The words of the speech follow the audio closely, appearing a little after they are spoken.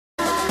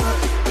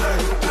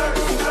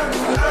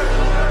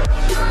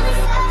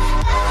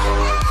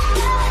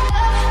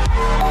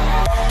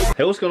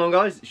Hey, what's going on,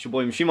 guys? It's your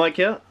boy MochineMike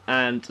here,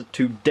 and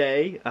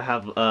today I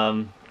have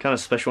kind of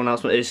special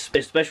announcement. It's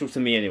special to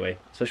me anyway.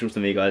 Special to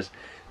me, guys.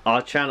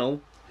 Our channel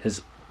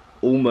has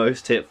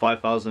almost hit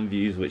 5,000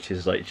 views, which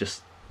is like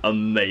just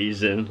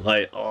amazing.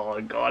 Like, oh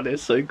my god,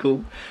 it's so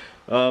cool.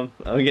 I'm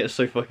getting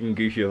so fucking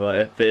goofy about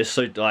it, but it's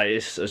so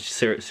like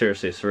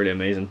seriously, it's really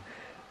amazing.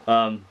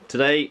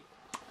 Today,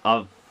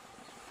 I'll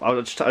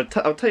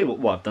tell you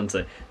what I've done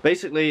today.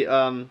 Basically,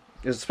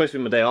 it's supposed to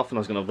be my day off, and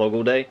I was gonna vlog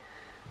all day.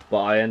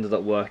 But I ended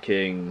up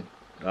working,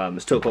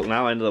 it's 2 o'clock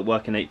now, I ended up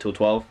working 8 till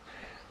 12.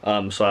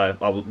 So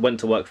I went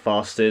to work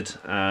fasted,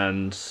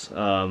 and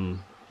I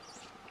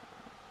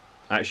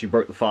actually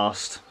broke the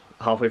fast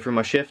halfway through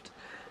my shift.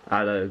 I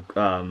had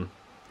a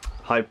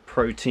high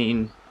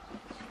protein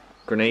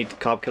grenade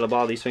carb killer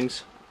bar, these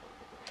things.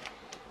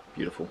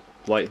 Beautiful.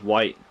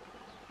 White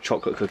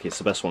chocolate cookie, it's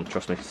the best one,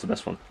 trust me, it's the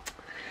best one.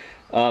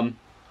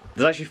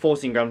 There's actually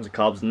 14 grams of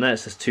carbs in there, it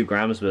says 2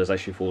 grams, but there's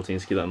actually 14,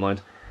 so keep that in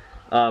mind.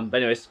 But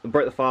anyways, I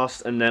broke the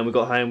fast, and then we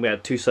got home, we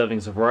had 2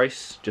 servings of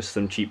rice, just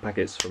some cheap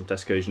packets from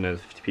Tesco's, you know,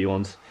 the 50p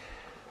ones.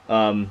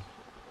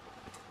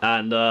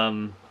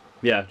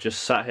 Yeah,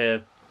 just sat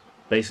here,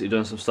 basically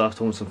doing some stuff,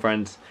 talking to some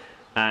friends,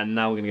 and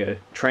now we're gonna go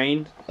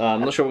train. I'm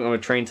not sure what I'm gonna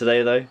train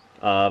today though.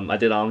 I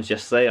did arms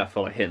yesterday, I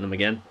felt like hitting them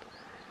again,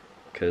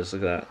 because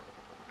look at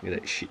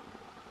that shit.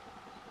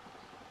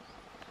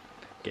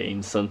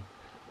 Gain, son.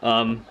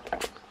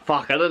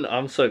 Fuck, I don't know,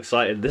 I'm so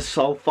excited. This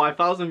whole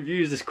 5,000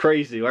 views is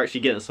crazy. We're actually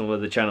getting somewhere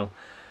with the channel.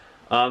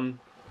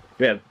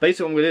 Yeah,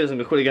 basically what I'm going to do is I'm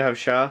going to quickly go have a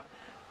shower.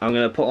 I'm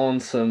going to put on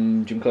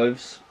some gym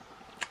clothes,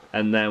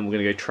 and then we're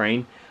going to go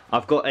train.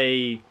 I've not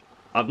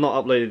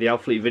uploaded the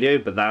Alphalete video,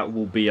 but that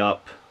will be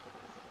up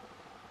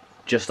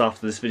just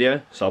after this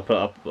video. So I'll put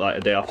it up like a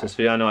day after this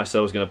video. I know I said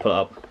I was going to put it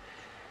up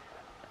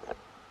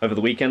over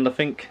the weekend, I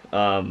think.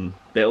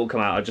 It'll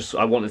come out.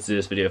 I wanted to do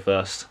this video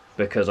first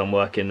because I'm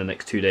working the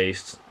next 2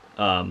 days.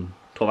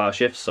 12-hour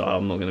shifts, so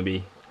I'm not going to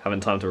be having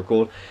time to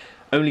record.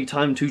 Only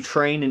time to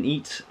train and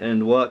eat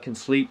and work and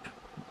sleep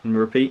and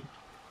repeat.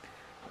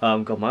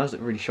 God, my eyes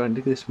look really shiny. Look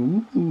at this.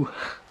 Ooh.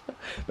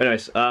 But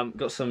anyways,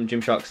 got some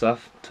Gymshark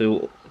stuff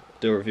to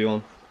do a review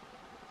on,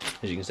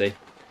 as you can see.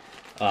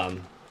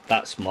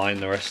 That's mine.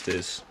 The rest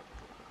is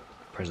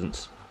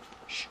presents.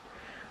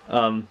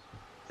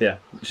 Yeah,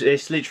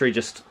 it's literally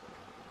just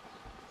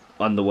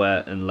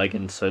underwear and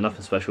leggings, so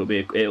nothing special.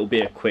 It'll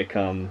be a quick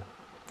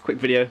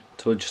video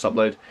to just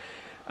upload,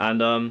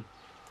 and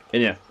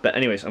yeah, but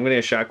anyways, I'm gonna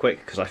go shower quick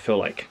because I feel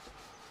like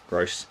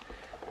gross,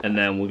 and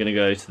then we're gonna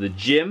go to the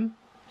gym,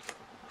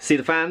 see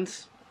the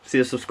fans, see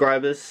the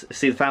subscribers,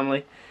 see the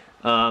family,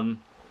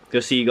 go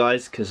see you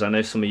guys, because I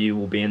know some of you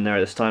will be in there at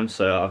this time,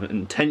 so I've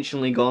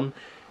intentionally gone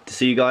to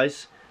see you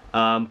guys.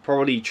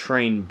 Probably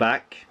train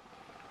back,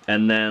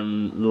 and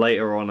then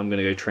later on I'm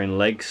gonna go train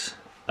legs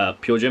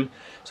at Pure Gym.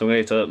 So I'm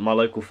gonna go to my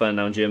local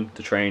Ferndown gym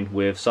to train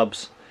with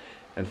subs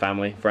and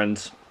family,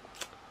 friends,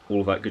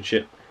 all of that good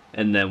shit,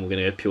 and then we're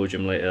gonna go Pure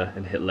Gym later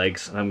and hit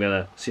legs. And I'm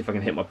gonna see if I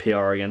can hit my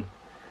PR again,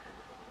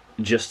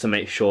 just to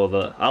make sure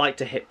that I like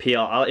to hit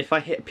PR. If I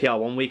hit PR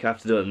one week, I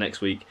have to do it the next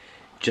week,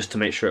 just to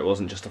make sure it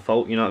wasn't just a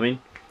fault. You know what I mean?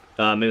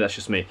 Maybe that's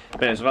just me.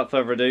 But anyways, without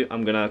further ado,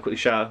 I'm gonna quickly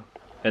shower,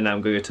 and then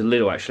I'm gonna go to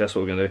Lidl. Actually, that's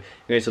what we're gonna do.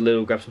 I'm gonna go to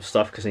Lidl, grab some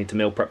stuff because I need to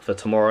meal prep for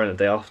tomorrow and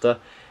the day after,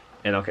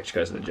 and I'll catch you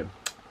guys in the gym.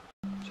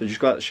 So just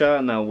got out the shower,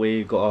 and now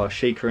we've got our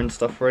shaker and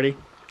stuff ready.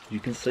 You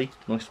can see,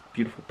 nice,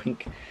 beautiful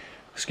pink.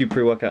 Scoop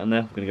pre-workout in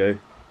there. We're gonna go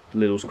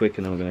Lidl's quick,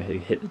 and then we're gonna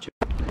hit the gym.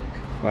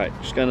 Right,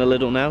 just going to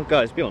Lidl now.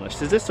 Guys, be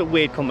honest, is this a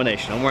weird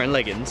combination? I'm wearing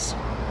leggings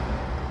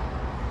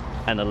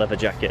and a leather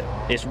jacket.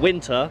 It's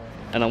winter,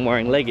 and I'm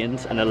wearing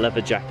leggings and a leather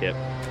jacket.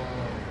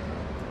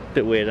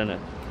 Bit weird, isn't it?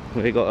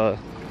 We got a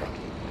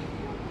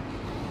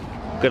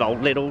good old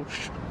Lidl.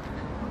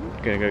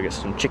 Gonna go get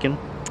some chicken,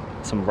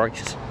 some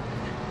rice,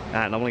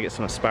 and I want to get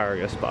some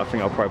asparagus, but I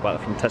think I'll probably buy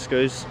that from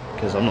Tesco's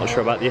because I'm not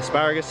sure about the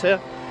asparagus here,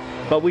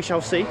 but we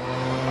shall see.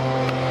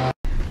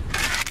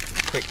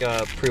 Quick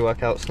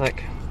pre-workout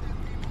snack.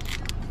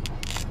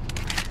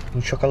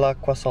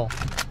 Chocolat croissant.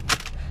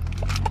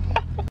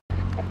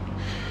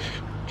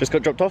 Just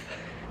got dropped off.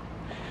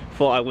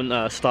 Thought I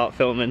wouldn't start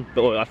filming,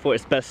 but I thought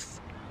it's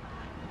best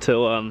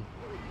to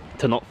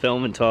not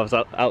film until I was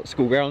out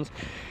school grounds,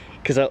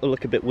 because that would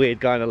look a bit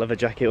weird, guy in a leather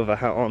jacket with a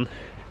hat on,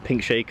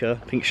 pink shaker,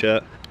 pink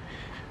shirt,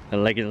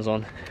 and leggings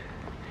on,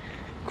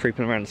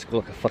 creeping around the school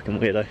like a fucking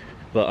weirdo.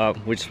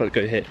 But we're just about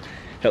to go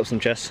help some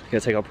chest.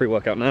 Gonna take our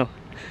pre-workout now,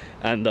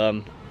 and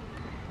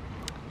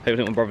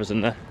hopefully my brother's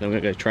in there. Then we're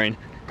gonna go train,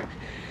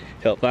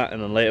 help that,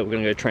 and then later we're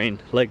gonna go train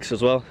legs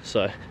as well.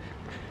 So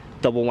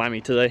double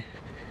whammy today.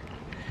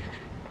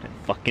 I'm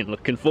fucking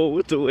looking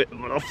forward to it,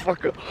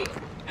 motherfucker.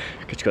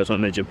 Catch you guys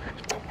on the gym.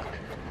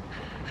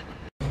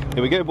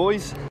 Here we go,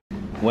 boys.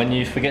 When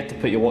you forget to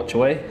put your watch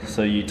away,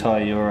 so you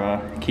tie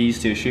your keys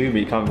to your shoe,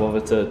 but you can't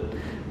bother to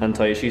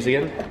untie your shoes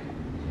again,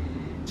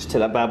 just take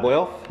that bad boy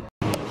off.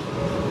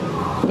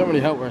 Don't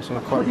really help wearing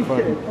something quite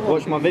phone.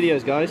 Watch my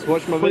videos, guys.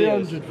 Watch my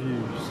videos. 300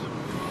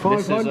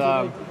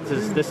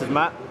 views. This is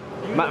Matt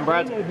and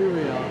Brad. They know who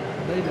we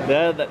are.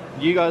 They know.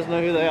 You guys know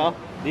who they are.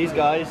 These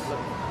guys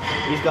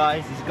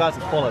are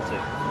quality.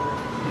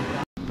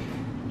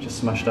 Just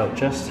smashed out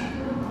chest.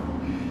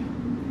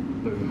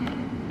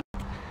 Boom.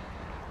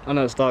 I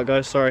know it's dark,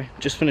 guys, sorry.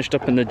 Just finished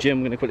up in the gym.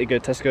 I'm gonna quickly go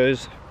to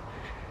Tesco's,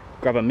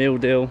 grab a meal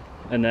deal,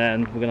 and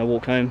then we're gonna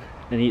walk home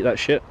and eat that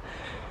shit.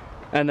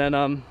 And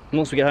then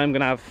once we get home, I'm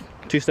gonna have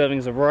 2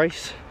 servings of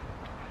rice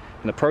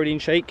and a protein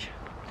shake.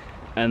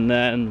 And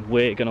then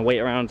we're gonna wait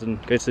around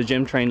and go to the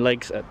gym, train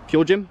legs at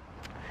Pure Gym.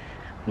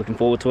 Looking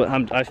forward to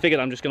it. I figured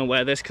I'm just gonna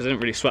wear this because I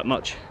didn't really sweat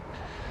much.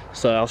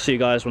 So I'll see you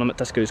guys when I'm at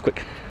Tesco's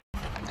quick.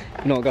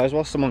 You know what, guys,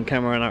 whilst I'm on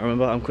camera and I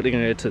remember, I'm quickly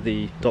gonna go to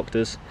the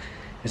doctor's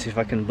and see if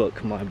I can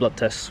book my blood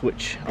tests,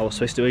 which I was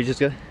supposed to do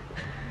ages ago.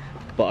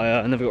 But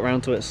I never got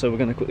around to it, so we're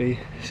gonna quickly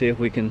see if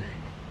we can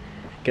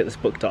get this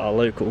booked at our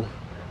local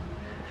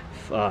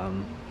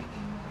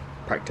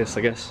practice,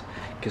 I guess,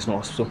 because it's not a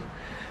hospital.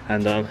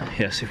 And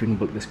yeah, see if we can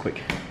book this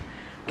quick.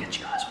 Get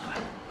you guys on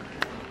that.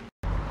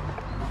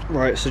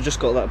 Right, so just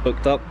got that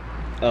booked up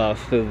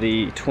for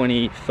the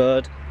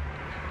 23rd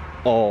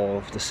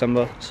of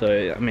December.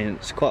 So I mean,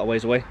 it's quite a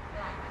ways away,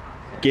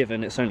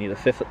 given it's only the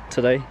 5th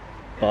today.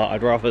 But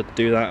I'd rather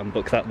do that and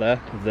book that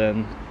there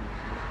than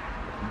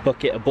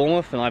book it at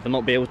Bournemouth and either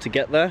not be able to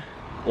get there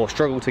or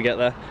struggle to get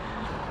there,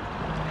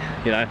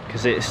 you know,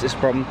 because it's this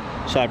problem.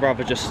 So I'd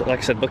rather just, like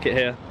I said, book it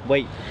here,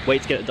 wait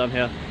to get it done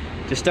here,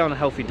 just stay on a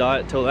healthy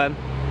diet till then,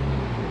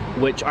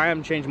 which I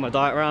am changing my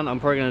diet around. I'm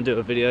probably going to do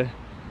a video.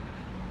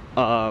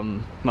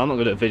 I'm not going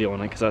to do a video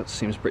on it because that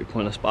seems pretty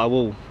pointless, but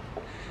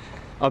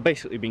I've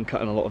basically been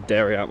cutting a lot of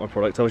dairy out of my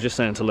product. I was just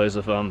saying to loads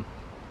of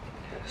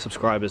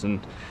subscribers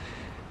and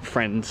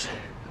friends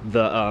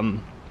that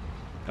I'm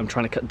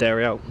trying to cut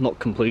dairy out, not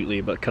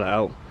completely, but cut it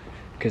out,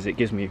 because it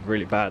gives me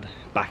really bad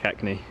back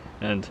acne,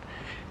 and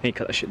I need to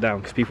cut that shit down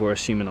because people are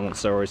assuming I want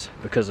steroids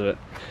because of it.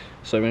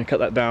 So I'm going to cut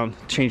that down,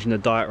 changing the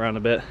diet around a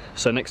bit.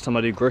 So next time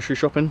I do a grocery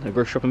shopping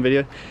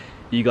video,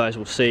 you guys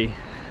will see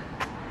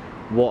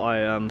what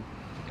I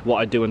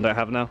do and don't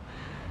have now.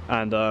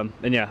 And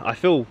yeah, I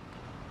feel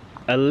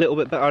a little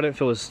bit better. I don't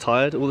feel as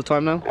tired all the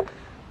time now.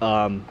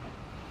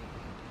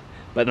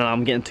 But then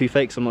I'm getting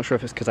toothaches. I'm not sure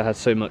if it's because I had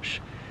so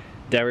much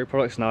dairy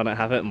products. Now I don't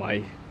have it.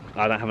 I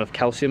don't have enough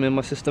calcium in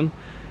my system.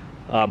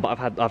 But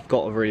I've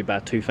got a really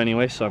bad tooth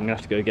anyway, so I'm gonna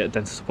have to go get a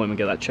dentist appointment,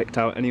 get that checked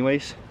out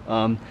anyways.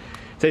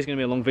 Today's gonna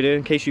be a long video.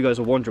 In case you guys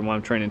are wondering why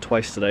I'm training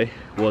twice today,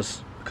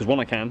 was because 1,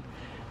 I can,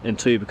 and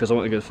 2, because I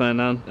want to go to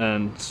Fernand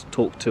and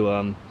talk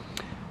to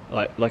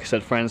like I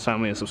said, friends,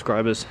 family, and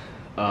subscribers.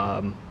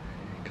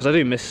 Because I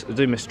do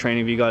miss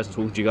training with you guys and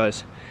talking to you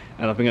guys.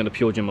 And I've been going to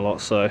Pure Gym a lot,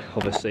 so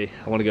obviously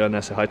I want to go in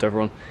there, say hi to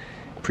everyone,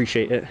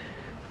 appreciate it,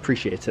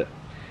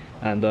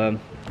 and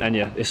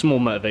yeah, it's more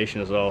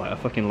motivation as well. Like, I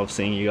fucking love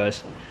seeing you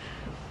guys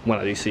when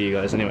I do see you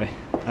guys anyway.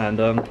 And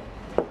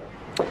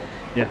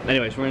yeah,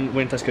 anyways, we're in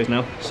Tesco's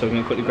now, so we're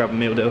gonna quickly grab a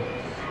meal deal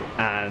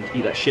and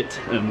eat that shit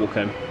and walk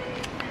home.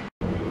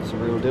 It's a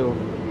real deal.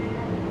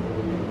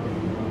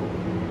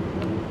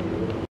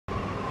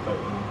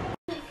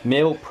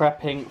 Meal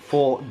prepping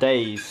for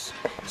days.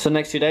 So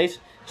next 2 days.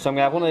 So I'm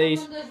gonna have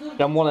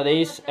one of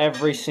these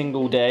every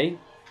single day.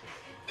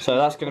 So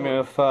that's gonna be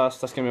my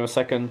first, that's gonna be my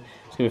second,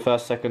 it's gonna be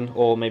first, second,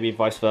 or maybe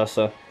vice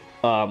versa.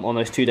 On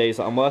those 2 days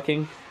that I'm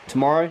working.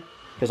 Tomorrow,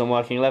 because I'm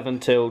working 11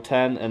 till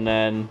 10, and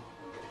then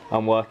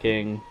I'm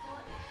working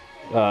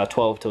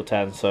 12 till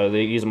 10. So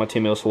these are my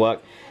 2 meals for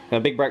work. And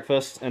a big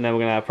breakfast, and then we're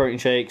gonna have protein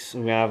shakes.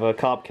 We're gonna have a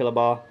carb killer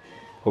bar,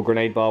 or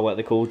grenade bar, what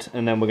they're called.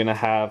 And then we're gonna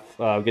have,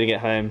 we're gonna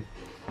get home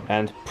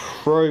and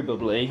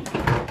probably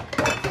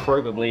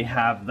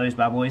have those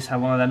bad boys, have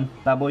one of them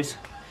bad boys,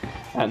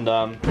 and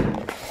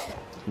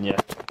yeah.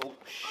 Oh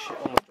shit,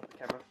 almost dropped the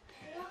camera.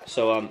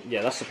 So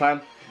yeah, that's the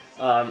plan.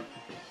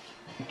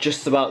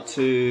 Just about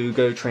to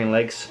go train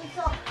legs.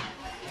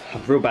 A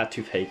real bad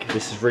toothache.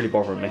 This is really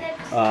bothering me.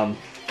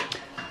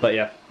 But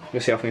yeah,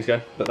 we'll see how things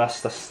go. But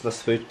that's the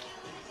food.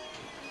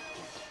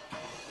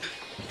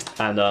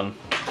 And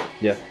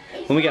yeah,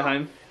 when we get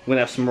home, we're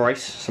gonna have some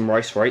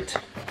rice, right?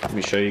 Let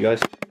me show you guys.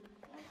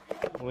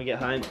 When we get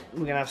home,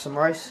 we're gonna have some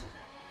rice,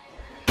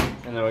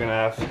 and then we're gonna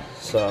have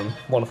some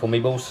wonderful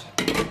meatballs,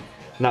 and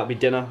that'll be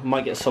dinner.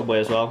 Might get a Subway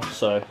as well,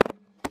 so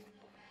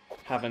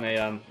having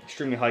a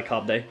extremely high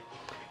carb day.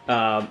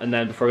 And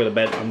then before I go to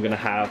bed, I'm gonna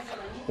have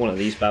one of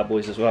these bad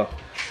boys as well.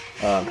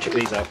 Check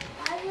these out.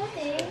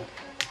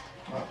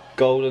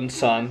 Golden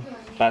Sun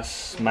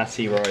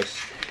basmati rice.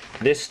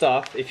 This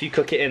stuff, if you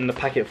cook it in the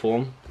packet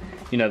form,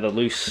 you know, the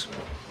loose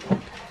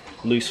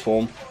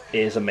form,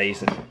 is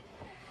amazing.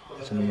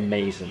 It's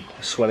amazing.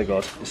 I swear to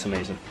God, it's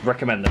amazing.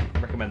 Recommend it.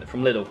 Recommend it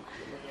from Lidl.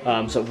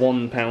 So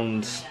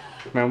 £1,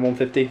 around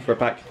 £1.50 for a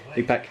pack,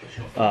 big pack.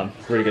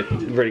 Really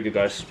good,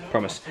 guys.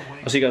 Promise.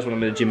 I'll see you guys when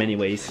I'm in the gym,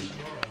 anyways.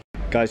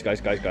 Guys.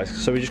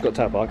 So we just got to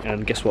Tower Park,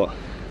 and guess what?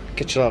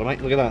 Catch you later,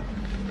 mate. Look at that.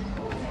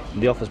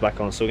 The offer's back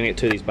on, so we're gonna get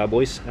 2 of these bad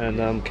boys,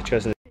 and catch you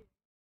guys in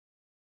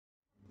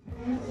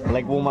the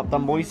leg warm up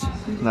done, boys.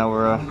 Now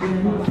we're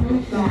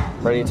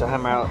ready to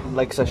hammer out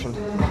leg session.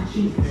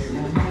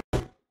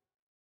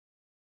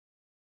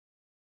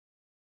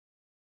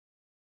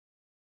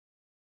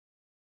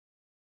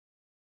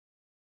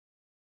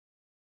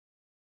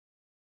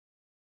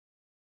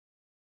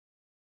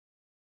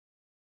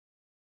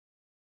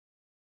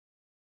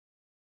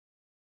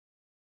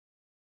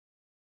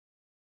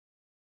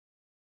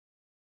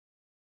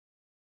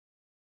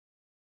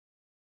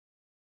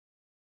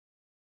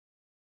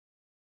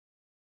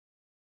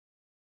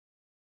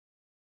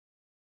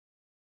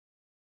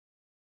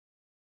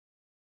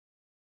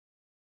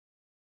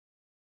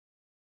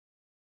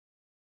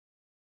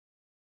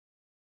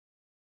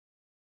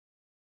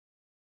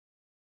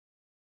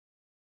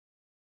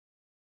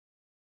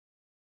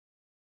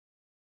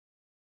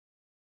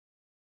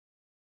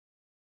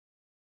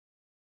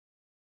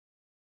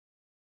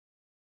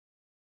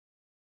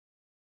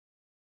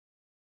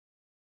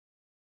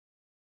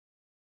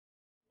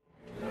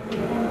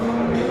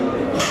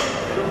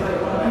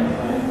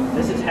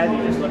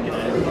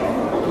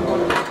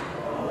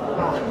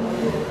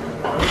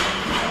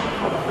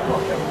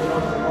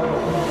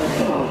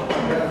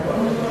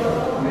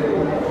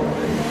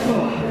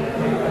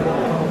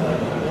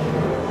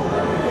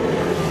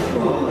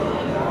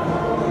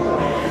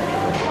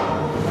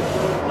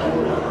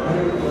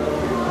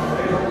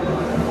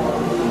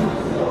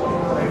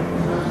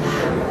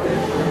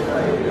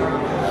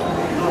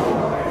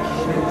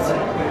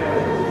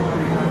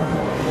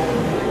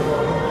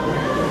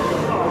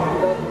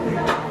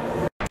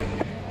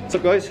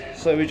 up guys,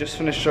 so we just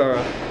finished our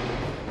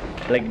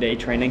leg day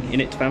training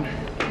in it fam.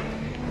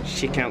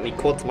 Check out the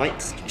quads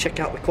mates, check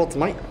out the quads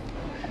mate.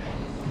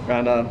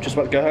 And just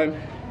about to go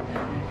home,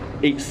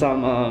 eat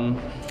some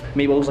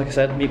meatballs like I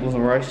said, meatballs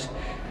and rice.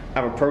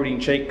 Have a protein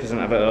shake because I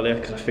didn't have it earlier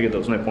because I figured there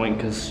was no point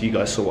because you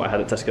guys saw what I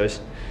had at Tesco's.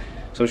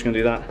 So I'm just going to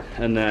do that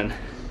and then,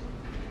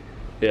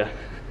 yeah.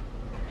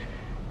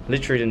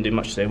 Literally didn't do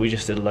much today, we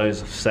just did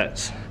loads of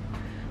sets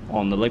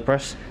on the leg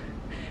press,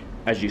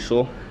 as you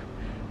saw.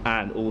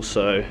 And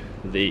also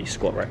the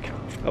squat rack.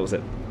 That was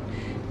it.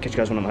 Catch you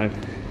guys when I'm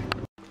home.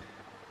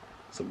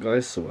 What's up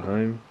guys, so we're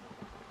home.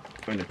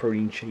 Having a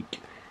protein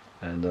shake.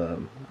 And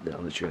yeah,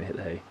 I'm literally gonna hit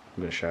the hay.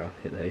 I'm gonna shower,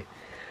 hit the hay.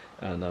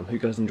 And hope you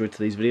guys enjoyed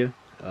today's video.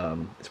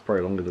 It's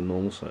probably longer than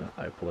normal, so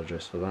I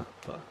apologise for that.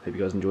 But hope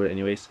you guys enjoyed it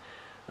anyways.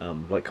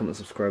 Like, comment,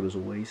 subscribe as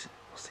always.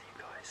 I'll see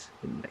you guys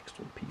in the next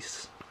one.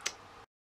 Peace.